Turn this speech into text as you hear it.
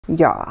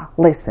Y'all,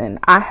 listen,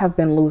 I have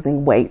been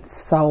losing weight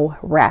so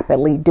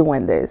rapidly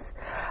doing this.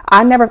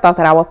 I never thought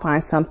that I would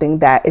find something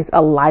that is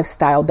a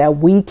lifestyle that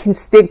we can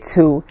stick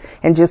to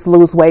and just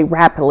lose weight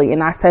rapidly.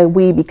 And I say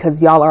we because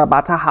y'all are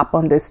about to hop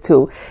on this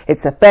too.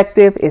 It's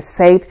effective, it's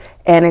safe,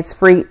 and it's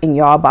free. And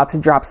y'all about to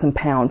drop some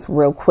pounds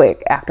real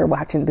quick after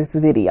watching this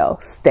video.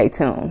 Stay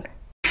tuned.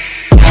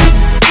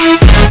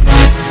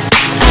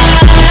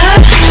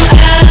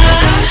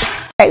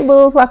 Hey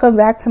booze, welcome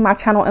back to my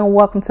channel and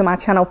welcome to my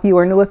channel. If you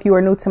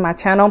are new to my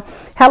channel,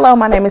 hello,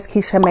 my name is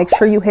Kisha. Make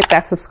sure you hit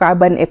that subscribe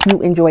button if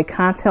you enjoy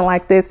content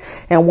like this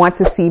and want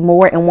to see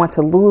more and want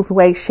to lose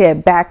weight,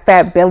 shed back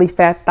fat, belly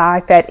fat,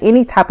 thigh fat,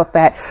 any type of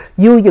fat.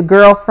 You, your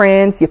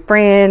girlfriends, your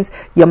friends,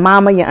 your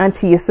mama, your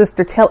auntie, your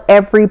sister, tell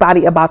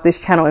everybody about this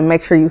channel and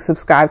make sure you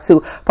subscribe too.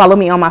 Follow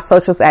me on my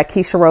socials at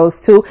Kisha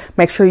Rose too.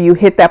 Make sure you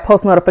hit that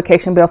post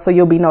notification bell so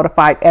you'll be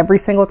notified every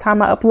single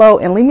time I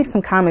upload, and leave me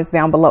some comments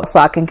down below so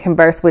I can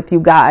converse with you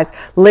guys.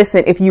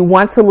 Listen, if you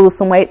want to lose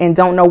some weight and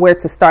don't know where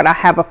to start, I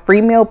have a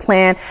free meal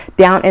plan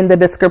down in the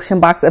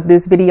description box of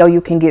this video. You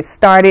can get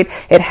started.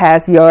 It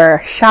has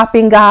your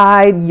shopping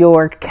guide,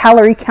 your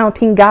calorie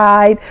counting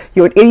guide.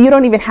 You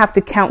don't even have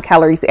to count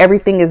calories.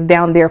 Everything is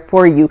down there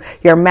for you.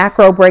 Your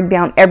macro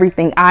breakdown,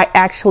 everything. I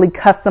actually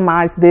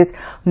customized this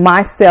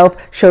myself,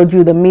 showed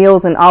you the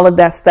meals and all of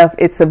that stuff.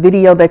 It's a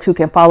video that you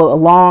can follow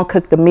along,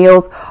 cook the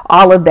meals,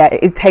 all of that.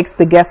 It takes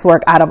the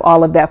guesswork out of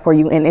all of that for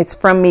you. And it's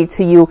from me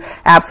to you,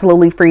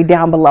 absolutely free,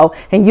 down below.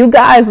 And you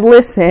guys,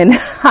 listen,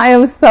 I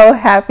am so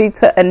happy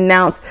to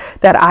announce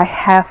that I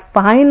have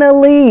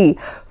finally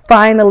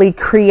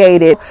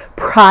created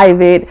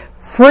private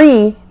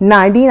free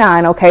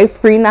 99, okay,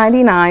 free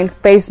 99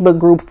 Facebook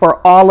group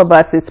for all of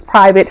us. It's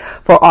private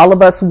for all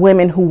of us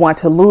women who want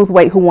to lose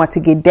weight, who want to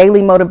get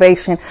daily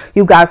motivation.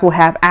 You guys will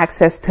have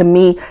access to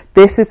me.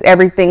 This is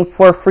everything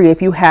for free.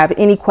 If you have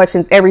any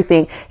questions,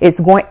 everything, it's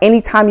going,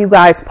 anytime you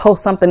guys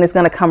post something, it's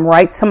going to come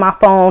right to my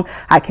phone.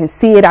 I can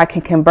see it. I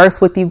can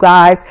converse with you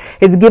guys.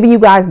 It's giving you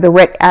guys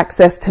direct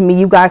access to me.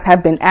 You guys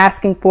have been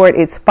asking for it.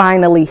 It's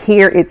finally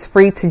here. It's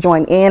free to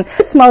join in.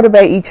 Let's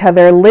motivate each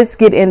other. Let's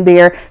get in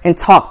there and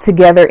talk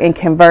together and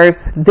converse.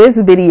 This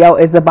video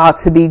is about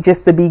to be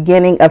just the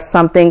beginning of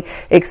something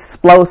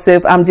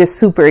explosive. I'm just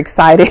super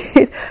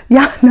excited.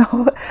 Y'all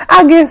know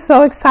I get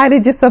so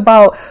excited just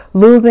about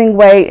losing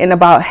weight and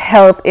about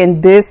health.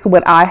 And this,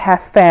 what I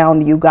have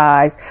found, you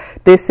guys,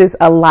 this is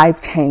a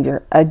life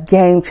changer, a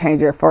game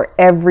changer for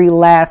every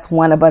last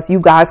one of us. You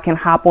guys can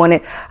hop on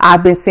it.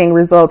 I've been seeing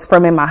results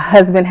from it. My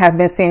husband has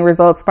been seeing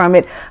results from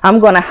it. I'm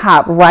going to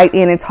hop right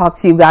in and talk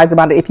to you guys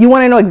about it. If you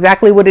want to know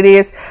exactly what it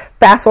is,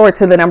 fast forward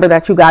to the number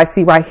that you guys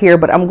see right here,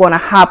 but I'm going to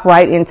hop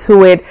right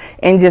into it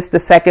in just a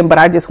second. But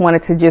I just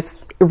wanted to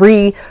just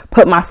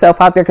put myself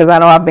out there because I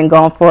know I've been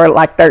gone for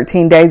like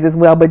 13 days as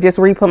well, but just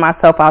put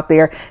myself out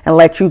there and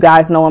let you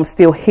guys know I'm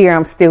still here.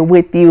 I'm still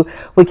with you.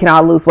 We can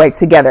all lose weight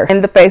together.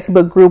 In the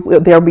Facebook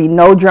group, there'll be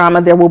no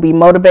drama. There will be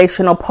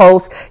motivational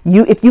posts.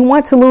 If you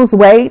want to lose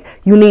weight,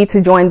 you need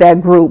to join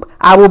that group.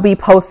 I will be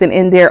posting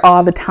in there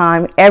all the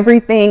time.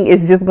 Everything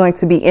is just going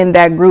to be in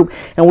that group,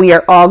 and we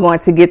are all going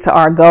to get to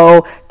our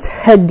goal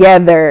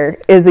together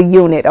as a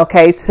unit.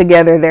 Okay,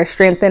 together. There's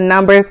strength in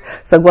numbers.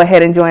 So go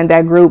ahead and join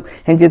that group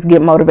and just get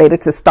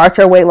motivated to start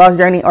your weight loss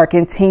journey or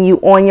continue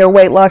on your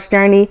weight loss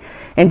journey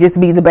and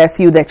just be the best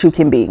you that you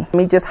can be. Let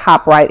me just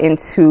hop right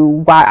into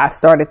why I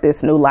started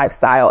this new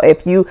lifestyle.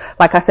 If you,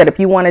 like I said, if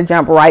you want to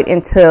jump right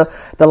into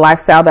the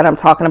lifestyle that I'm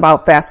talking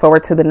about, fast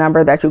forward to the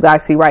number that you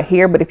guys see right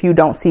here. But if you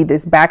don't see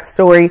this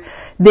backstory,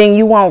 then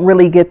you won't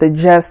really get the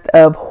gist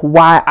of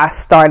why I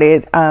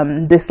started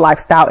this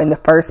lifestyle in the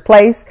first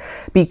place.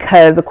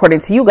 Because according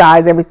to you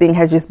guys, everything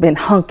has just been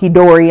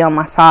hunky-dory on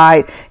my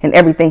side and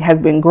everything has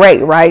been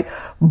great, right?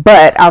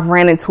 But I've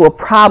ran into a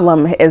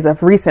problem as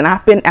of recent.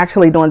 I've been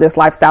actually doing this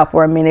lifestyle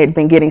for a minute,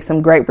 been getting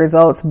some great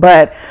results,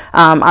 but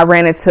I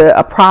ran into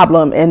a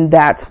problem, and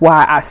that's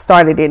why I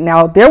started it.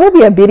 Now, there will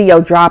be a video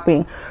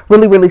dropping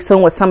really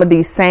soon with some of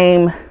these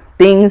same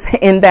things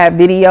in that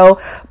video,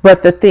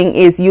 but the thing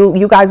is,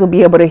 you guys will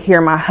be able to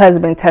hear my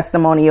husband's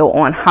testimonial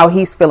on how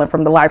he's feeling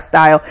from the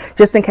lifestyle,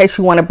 just in case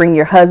you want to bring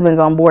your husbands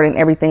on board and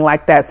everything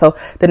like that. So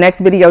the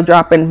next video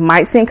dropping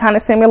might seem kind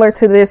of similar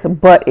to this,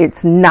 but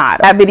it's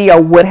not. That video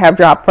would have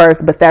dropped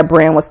first, but that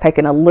brand was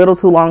taking a little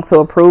too long to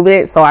approve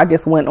it, so I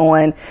just went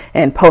on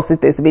and posted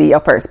this video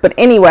first. But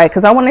anyway,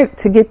 because I wanted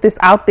to get this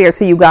out there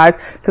to you guys,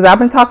 because I've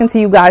been talking to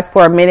you guys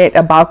for a minute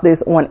about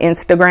this on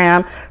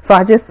Instagram, so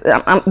I just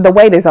the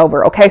wait is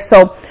over. Okay,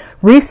 so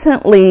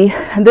recently,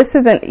 this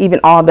isn't even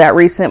all that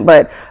recent,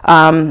 but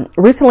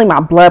recently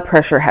my blood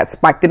pressure had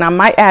spiked, and I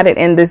might add it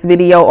in this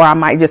video or I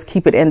might just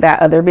keep it in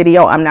that other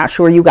video. I'm not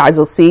sure. You guys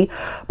will see,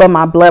 but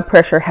my blood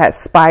pressure has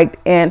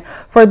spiked. And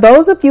for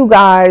those of you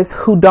guys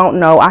who don't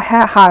know, I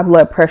had high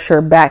blood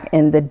pressure back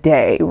in the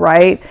day,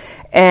 right?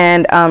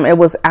 And it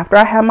was after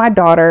I had my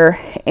daughter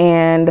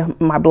and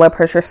my blood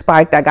pressure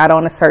spiked. I got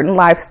on a certain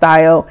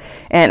lifestyle,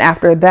 and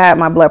after that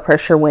my blood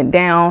pressure went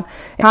down.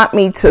 It taught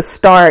me to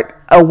start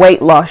a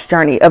weight loss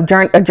journey, a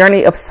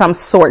journey of some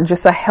sort,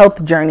 just a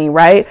health journey,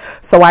 right?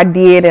 So I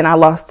did, and I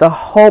lost a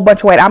whole bunch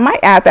of weight. I might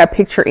add that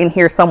picture in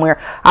here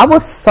somewhere. I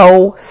was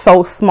so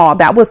small.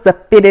 That was the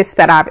fittest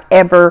that I've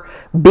ever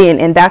been,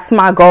 and that's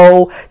my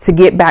goal, to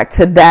get back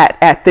to that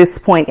at this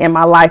point in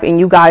my life. And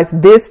you guys,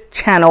 this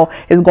channel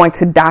is going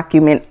to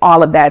document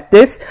all of that.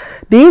 These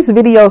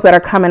videos that are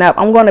coming up,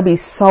 I'm going to be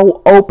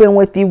so open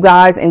with you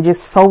guys and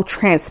just so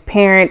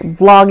transparent,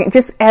 vlogging,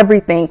 just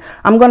everything.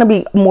 I'm going to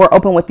be more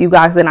open with you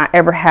guys than I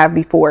ever have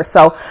before.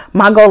 So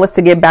my goal is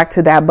to get back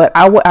to that. But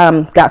I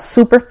got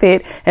super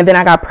fit, and then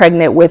I got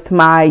pregnant with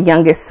my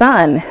youngest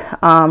son.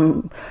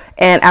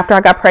 And after I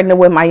got pregnant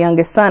with my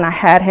youngest son, I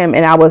had him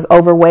and I was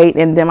overweight,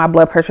 and then my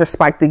blood pressure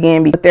spiked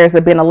again. But there's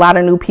been a lot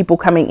of new people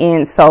coming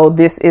in, so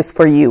this is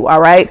for you. All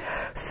right.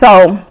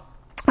 So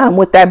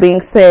with that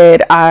being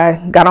said,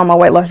 I got on my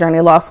weight loss journey,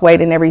 lost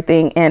weight and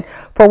everything. And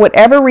for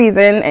whatever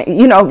reason,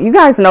 you know, you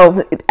guys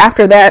know,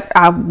 after that,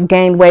 I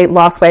gained weight,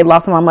 lost my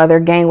mother,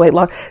 gained weight,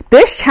 lost.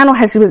 This channel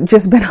has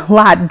just been a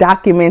lot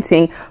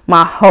documenting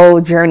my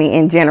whole journey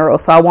in general.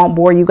 So I won't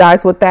bore you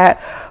guys with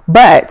that.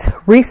 But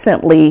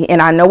recently,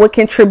 and I know what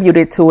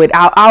contributed to it,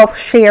 I'll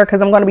share,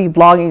 because I'm going to be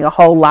vlogging a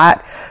whole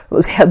lot,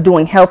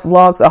 doing health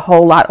vlogs a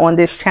whole lot on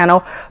this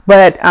channel.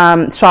 But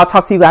so I'll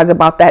talk to you guys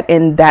about that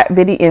in that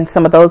video, in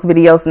some of those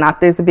videos,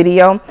 not this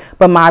video.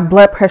 But my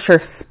blood pressure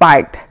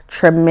spiked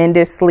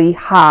tremendously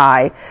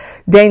high,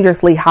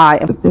 dangerously high.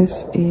 But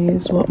this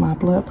is what my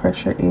blood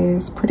pressure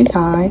is, pretty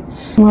high.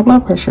 My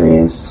blood pressure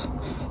is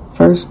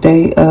first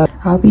day of,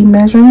 I'll be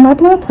measuring my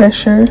blood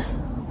pressure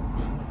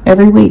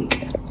every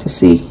week to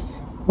see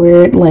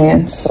where it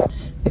lands.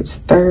 It's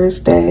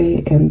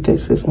Thursday, and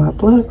this is my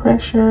blood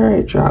pressure.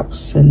 It dropped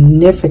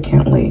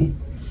significantly.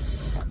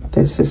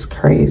 This is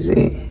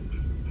crazy.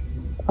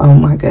 Oh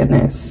my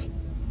goodness.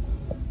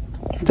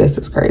 This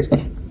is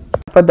crazy.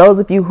 For those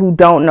of you who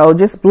don't know,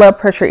 just blood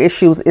pressure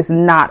issues is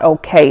not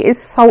okay.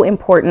 It's so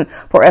important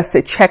for us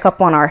to check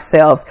up on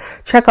ourselves,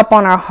 check up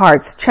on our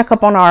hearts, check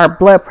up on our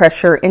blood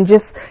pressure, and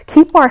just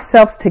keep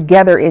ourselves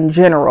together in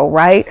general,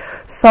 right?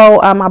 So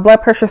my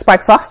blood pressure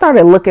spiked. So I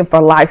started looking for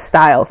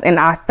lifestyles, and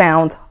I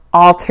found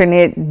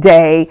alternate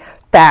day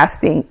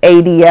fasting,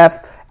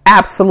 ADF.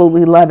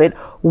 Absolutely love it,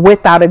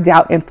 without a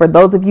doubt. And for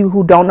those of you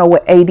who don't know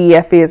what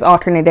ADF is,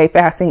 alternate day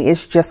fasting,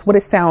 is just what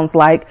it sounds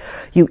like.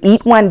 You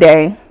eat one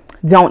day,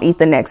 don't eat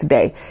the next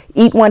day.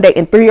 Eat one day.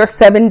 In 3 or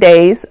 7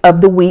 days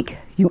of the week,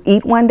 you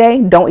eat one day,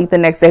 don't eat the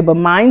next day. But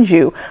mind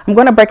you, I'm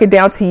going to break it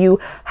down to you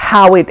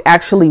how it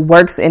actually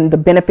works and the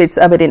benefits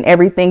of it and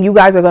everything. You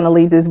guys are going to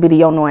leave this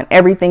video knowing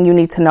everything you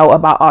need to know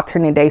about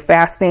alternate day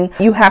fasting.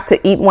 You have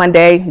to eat one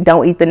day,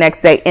 don't eat the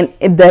next day.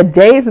 And the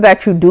days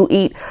that you do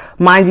eat,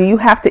 mind you, you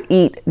have to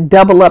eat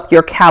double up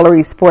your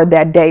calories for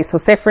that day. So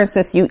say, for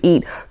instance, you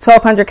eat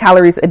 1,200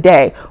 calories a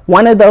day.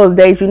 One of those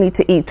days you need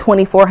to eat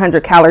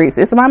 2,400 calories.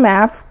 This is my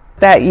math.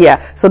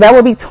 So that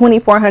would be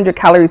 2,400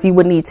 calories you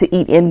would need to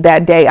eat in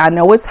that day. I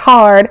know it's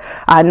hard.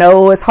 I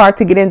know it's hard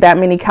to get in that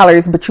many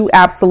calories, but you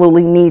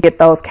absolutely need to get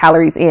those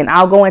calories in.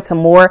 I'll go into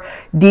more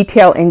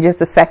detail in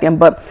just a second.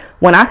 But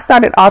when I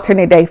started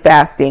alternate day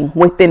fasting,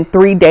 within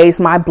 3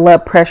 days, my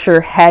blood pressure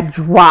had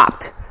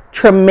dropped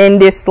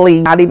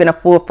tremendously. Not even a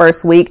full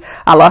first week,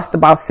 I lost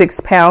about 6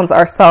 pounds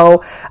or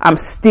so. I'm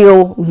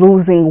still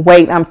losing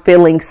weight. I'm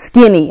feeling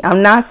skinny.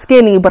 I'm not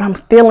skinny, but I'm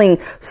feeling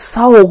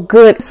so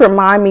good. This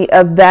reminds me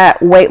of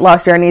that weight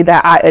loss journey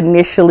that I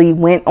initially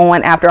went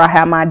on after I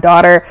had my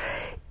daughter.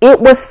 It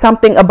was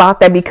something about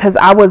that, because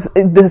I was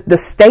the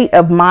state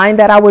of mind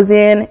that I was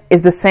in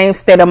is the same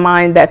state of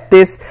mind that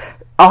this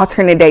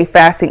alternate day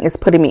fasting is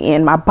putting me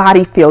in. My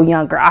body feel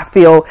younger. I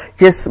feel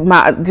just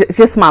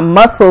my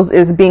muscles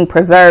is being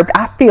preserved.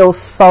 I feel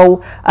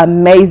so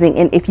amazing.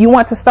 And if you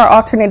want to start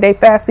alternate day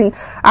fasting,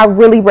 I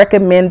really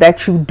recommend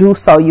that you do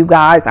so, you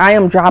guys. I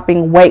am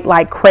dropping weight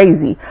like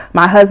crazy.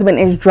 My husband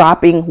is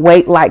dropping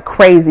weight like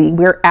crazy.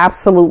 We're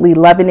absolutely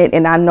loving it,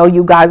 and I know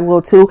you guys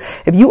will too.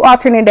 If you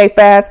alternate day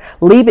fast,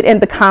 leave it in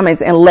the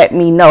comments and let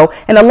me know.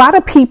 And a lot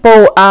of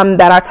people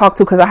that I talk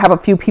to, because I have a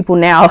few people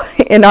now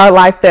in our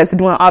life that's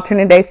doing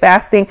alternate day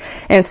fasting,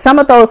 and some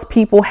of those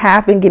people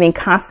have been getting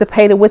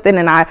constipated with it,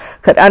 and I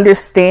could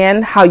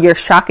understand how you're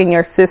shocking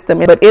your system,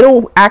 but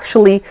it'll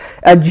actually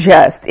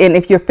adjust. And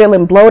if you're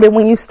feeling bloated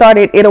when you start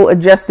it, it'll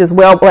adjust as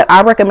well. But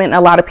I recommend a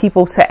lot of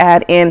people to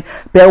add in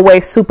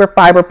Bellway Super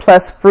Fiber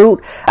Plus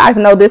fruit. I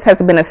know this has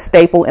been a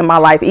staple in my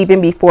life even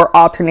before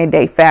alternate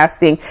day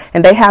fasting,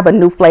 and they have a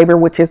new flavor,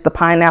 which is the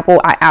pineapple.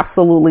 I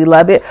absolutely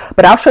love it,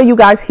 but I'll show you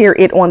guys here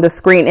it on the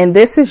screen. And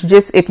this is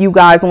just if you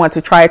guys want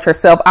to try it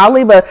yourself. I'll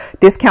leave a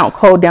discount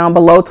code down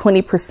below.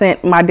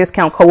 20%, my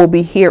discount code will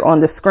be here on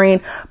the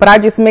screen. But I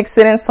just mix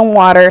it in some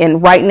water.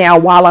 And right now,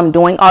 while I'm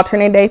doing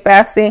alternate day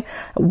fasting,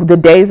 the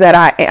days that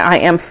I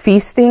am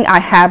feasting, I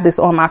have this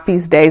on my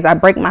feast days. I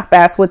break my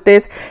fast with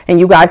this, and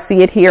you guys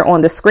see it here on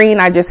the screen.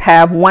 I just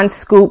have 1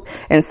 scoop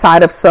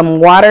inside of some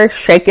water,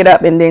 shake it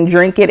up, and then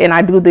drink it. And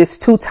I do this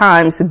 2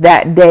 times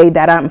that day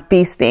that I'm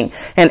feasting.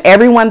 And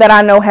everyone that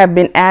I know have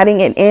been adding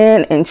it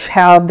in, and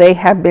child, they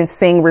have been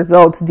seeing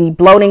results,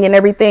 de-bloating and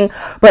everything.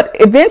 But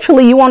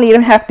eventually you won't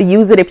even have to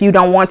use it if you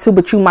don't want to,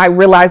 but you might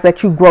realize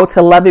that you grow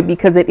to love it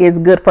because it is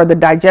good for the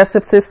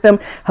digestive system,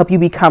 help you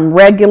become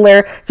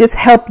regular, just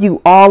help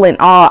you all in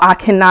all. I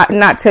cannot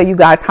not tell you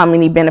guys how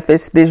many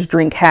benefits this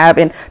drink have,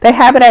 and they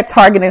have it at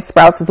Target and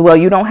Sprouts as well.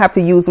 You don't have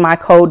to use my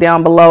code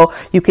down below.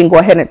 You can go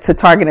ahead and to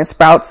Target and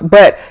Sprouts,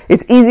 but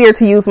it's easier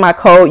to use my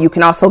code. You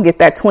can also get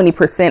that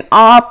 20%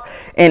 off,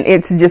 and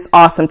it's just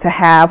awesome to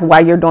have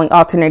while you're doing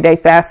alternate day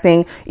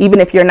fasting. Even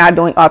if you're not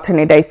doing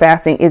alternate day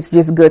fasting, it's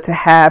just good to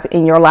have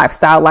in your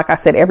lifestyle. Like I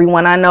said,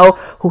 everyone I know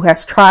who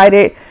has tried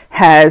it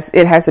has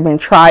been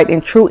tried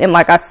and true. And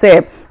like I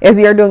said, as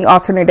you're doing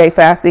alternate day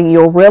fasting,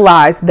 you'll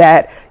realize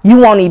that you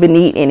won't even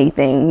need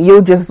anything.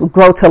 You'll just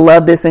grow to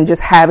love this and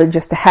just have it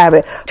just to have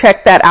it.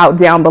 Check that out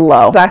down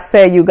below. As I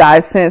said, you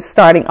guys, since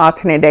starting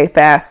alternate day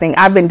fasting,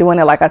 I've been doing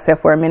it, like I said,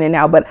 for a minute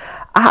now, but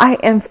I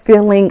am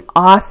feeling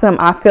awesome.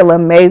 I feel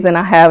amazing.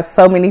 I have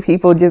so many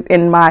people just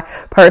in my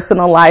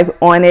personal life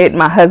on it.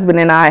 My husband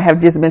and I have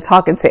just been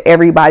talking to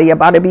everybody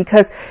about it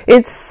because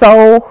it's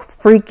so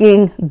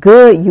freaking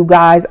good, you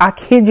guys. I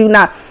kid you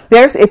not.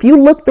 If you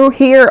look through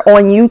here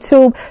on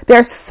YouTube,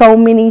 there's so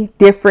many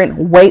different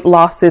weight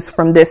losses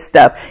from this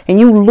stuff, and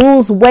you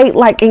lose weight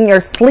like in your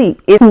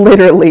sleep.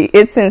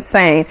 It's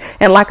insane.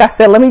 And like I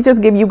said, let me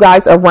just give you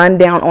guys a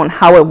rundown on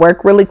how it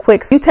works really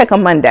quick. So you take a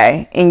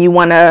Monday and you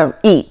want to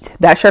eat.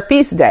 That's your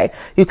feast day.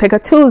 You take a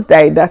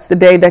Tuesday. That's the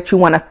day that you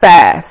want to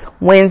fast.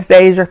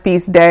 Wednesday is your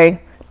feast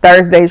day.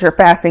 Thursday is your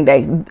fasting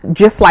day,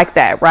 just like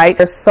that, right?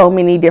 There's so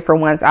many different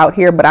ones out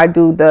here, but I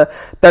do the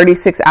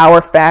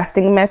 36-hour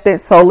fasting method.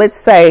 So let's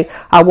say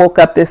I woke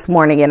up this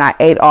morning and I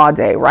ate all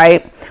day,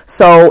 right?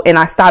 So, and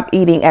I stopped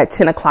eating at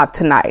 10 o'clock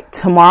tonight.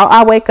 Tomorrow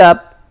I wake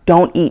up,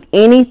 don't eat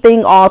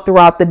anything all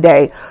throughout the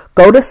day.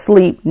 Go to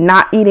sleep,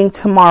 not eating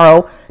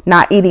tomorrow,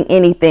 not eating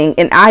anything.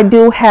 And I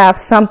do have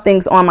some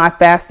things on my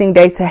fasting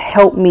day to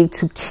help me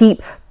to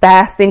keep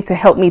fasting, to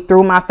help me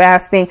through my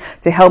fasting,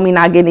 to help me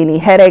not get any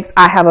headaches.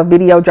 I have a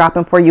video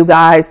dropping for you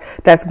guys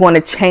that's going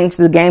to change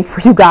the game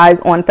for you guys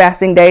on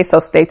fasting day,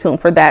 so stay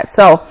tuned for that.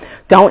 So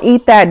don't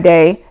eat that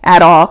day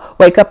at all.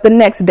 Wake up the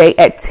next day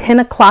at 10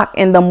 o'clock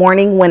in the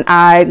morning when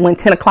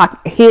 10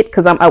 o'clock hit,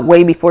 because I'm up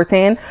way before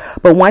 10.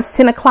 But once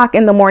 10 o'clock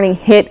in the morning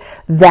hit,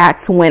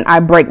 that's when I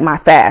break my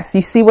fast.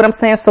 You see what I'm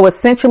saying? So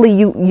essentially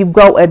you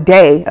go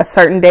a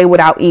certain day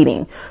without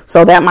eating.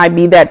 So that might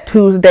be that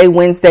Tuesday,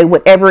 Wednesday,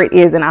 whatever it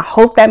is. And I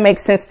hope that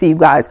makes sense to you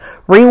guys.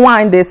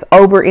 Rewind this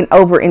over and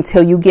over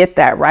until you get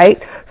that,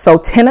 right? So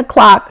 10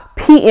 o'clock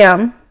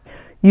p.m.,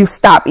 you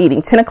stop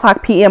eating. 10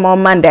 o'clock p.m.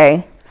 on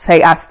Monday,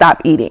 say I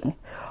stop eating.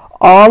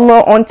 All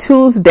on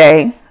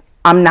Tuesday,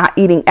 I'm not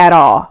eating at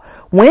all.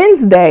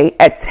 Wednesday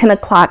at 10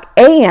 o'clock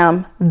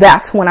a.m.,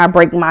 that's when I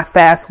break my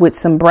fast with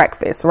some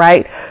breakfast,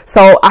 right?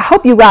 So I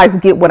hope you guys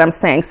get what I'm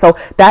saying. So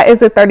that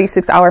is a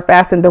 36-hour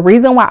fast. And the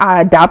reason why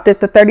I adopted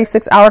the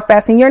 36-hour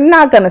fasting, you're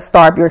not going to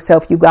starve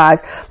yourself, you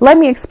guys. Let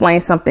me explain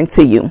something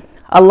to you.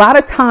 A lot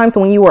of times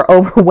when you are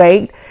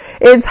overweight,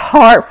 it's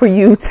hard for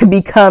you to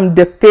become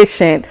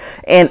deficient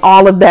and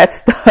all of that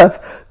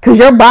stuff. Because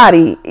your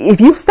body,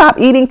 if you stop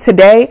eating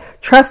today,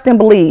 trust and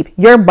believe,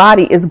 your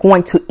body is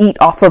going to eat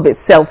off of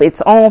itself,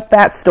 its own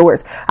fat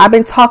stores. I've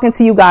been talking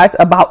to you guys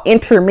about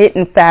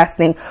intermittent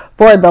fasting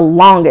for the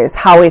longest,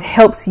 how it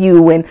helps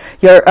you and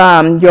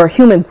your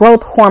human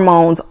growth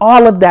hormones,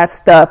 all of that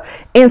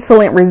stuff,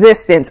 insulin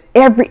resistance,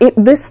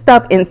 this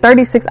stuff in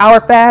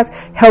 36-hour fast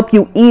help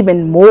you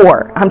even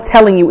more. I'm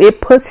telling you,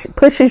 it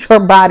pushes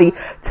your body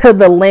to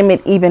the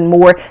limit even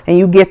more, and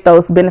you get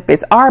those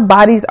benefits. Our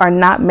bodies are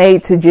not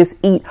made to just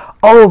eat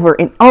over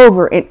and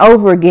over and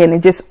over again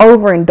and just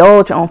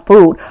overindulge on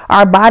food.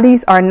 Our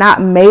bodies are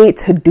not made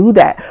to do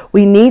that.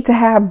 We need to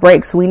have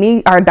breaks.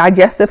 Our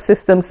digestive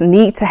systems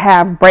need to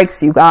have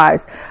breaks, you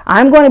guys.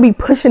 I'm going to be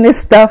pushing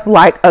this stuff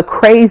like a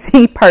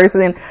crazy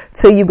person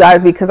to you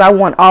guys because I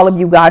want all of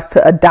you guys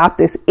to adopt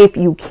this if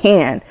you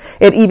can.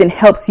 It even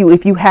helps you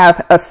if you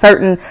have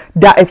certain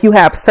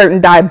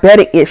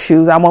diabetic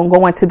issues. I won't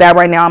go into that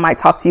right now. I might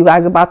talk to you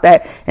guys about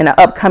that in an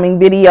upcoming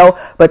video,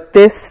 but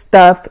this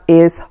stuff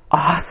is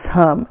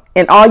awesome.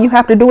 And all you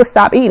have to do is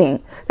stop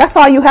eating. That's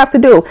all you have to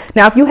do.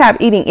 Now, if you have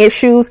eating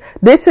issues,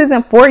 this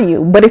isn't for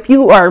you. But if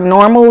you are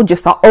normal,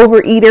 just an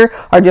overeater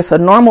or just a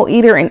normal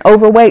eater and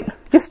overweight,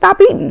 just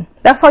stop eating.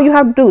 That's all you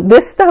have to do.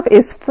 This stuff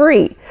is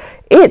free.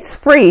 It's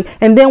free.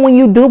 And then when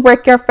you do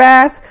break your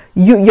fast,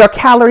 your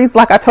calories,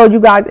 like I told you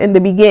guys in the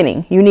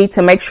beginning, you need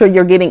to make sure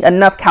you're getting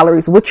enough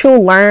calories. What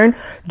you'll learn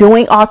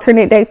doing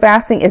alternate day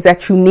fasting is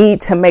that you need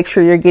to make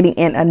sure you're getting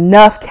in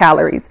enough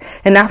calories.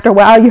 And after a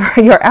while,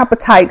 your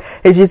appetite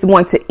is just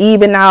going to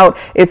even out.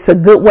 It's a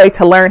good way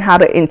to learn how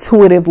to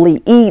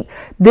intuitively eat.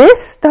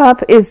 This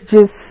stuff is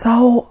just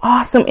so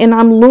awesome. And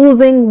I'm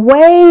losing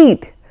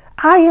weight.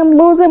 I am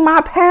losing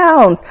my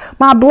pounds.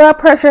 My blood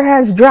pressure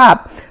has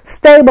dropped,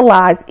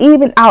 stabilized,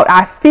 even out.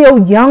 I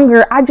feel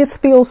younger. I just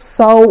feel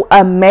so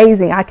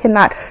amazing. I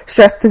cannot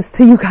stress this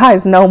to you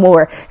guys no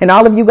more. And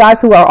all of you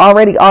guys who are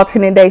already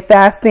alternate day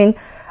fasting,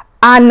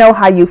 I know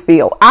how you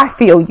feel. I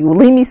feel you.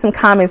 Leave me some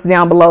comments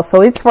down below.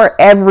 So it's for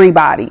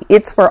everybody.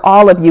 It's for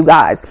all of you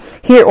guys.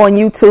 Here on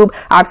YouTube,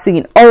 I've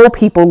seen old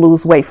people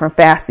lose weight from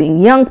fasting,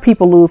 young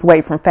people lose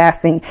weight from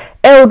fasting,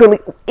 elderly,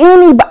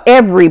 anybody,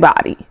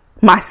 everybody.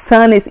 My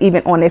son is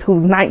even on it,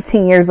 who's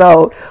 19 years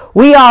old.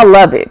 We all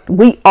love it.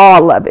 We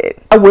all love it.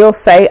 I will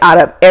say, out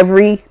of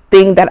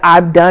everything that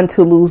I've done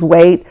to lose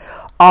weight,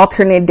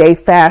 alternate day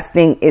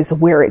fasting is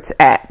where it's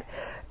at.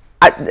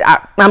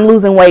 I'm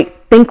losing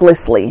weight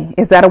thinklessly.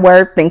 Is that a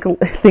word?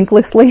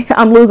 Thinklessly?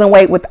 I'm losing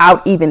weight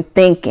without even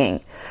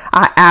thinking.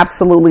 I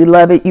absolutely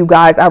love it, you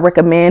guys. I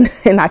recommend,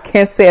 and I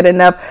can't say it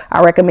enough,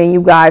 I recommend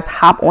you guys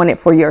hop on it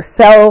for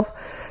yourself.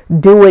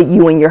 Do it,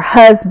 you and your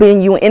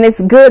husband, and it's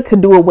good to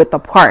do it with a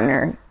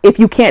partner. If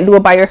you can't do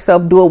it by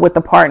yourself, do it with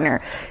a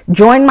partner.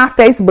 Join my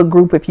Facebook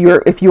group if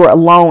you're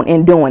alone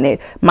in doing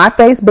it. My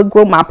Facebook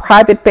group, my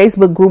private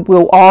Facebook group,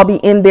 will all be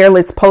in there.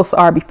 Let's post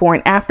our before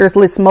and afters.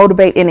 Let's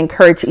motivate and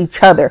encourage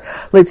each other.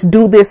 Let's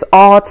do this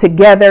all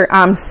together.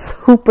 I'm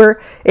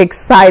super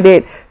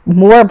excited.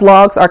 More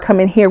vlogs are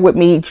coming here with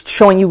me,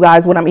 showing you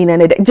guys what I'm eating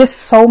today. Just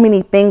so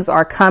many things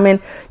are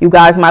coming. You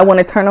guys might want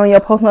to turn on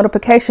your post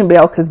notification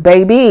bell, because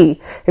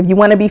baby, if you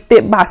want to be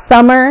fit by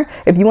summer,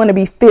 if you want to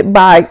be fit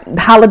by the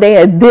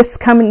holiday of this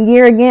coming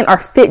year again, or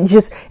fit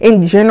just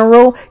in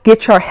general,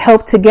 get your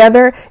health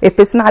together. If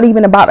it's not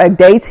even about a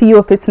day to you,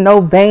 if it's no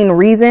vain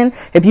reason,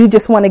 if you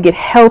just want to get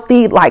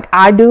healthy like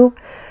I do,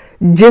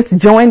 just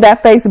join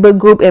that Facebook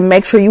group and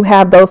make sure you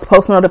have those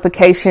post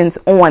notifications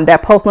on.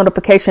 That post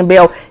notification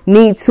bell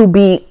needs to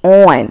be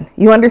on.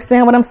 You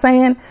understand what I'm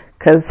saying?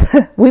 Because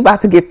we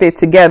about to get fit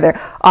together.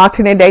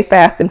 Alternate day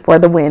fasting for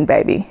the win,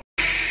 baby.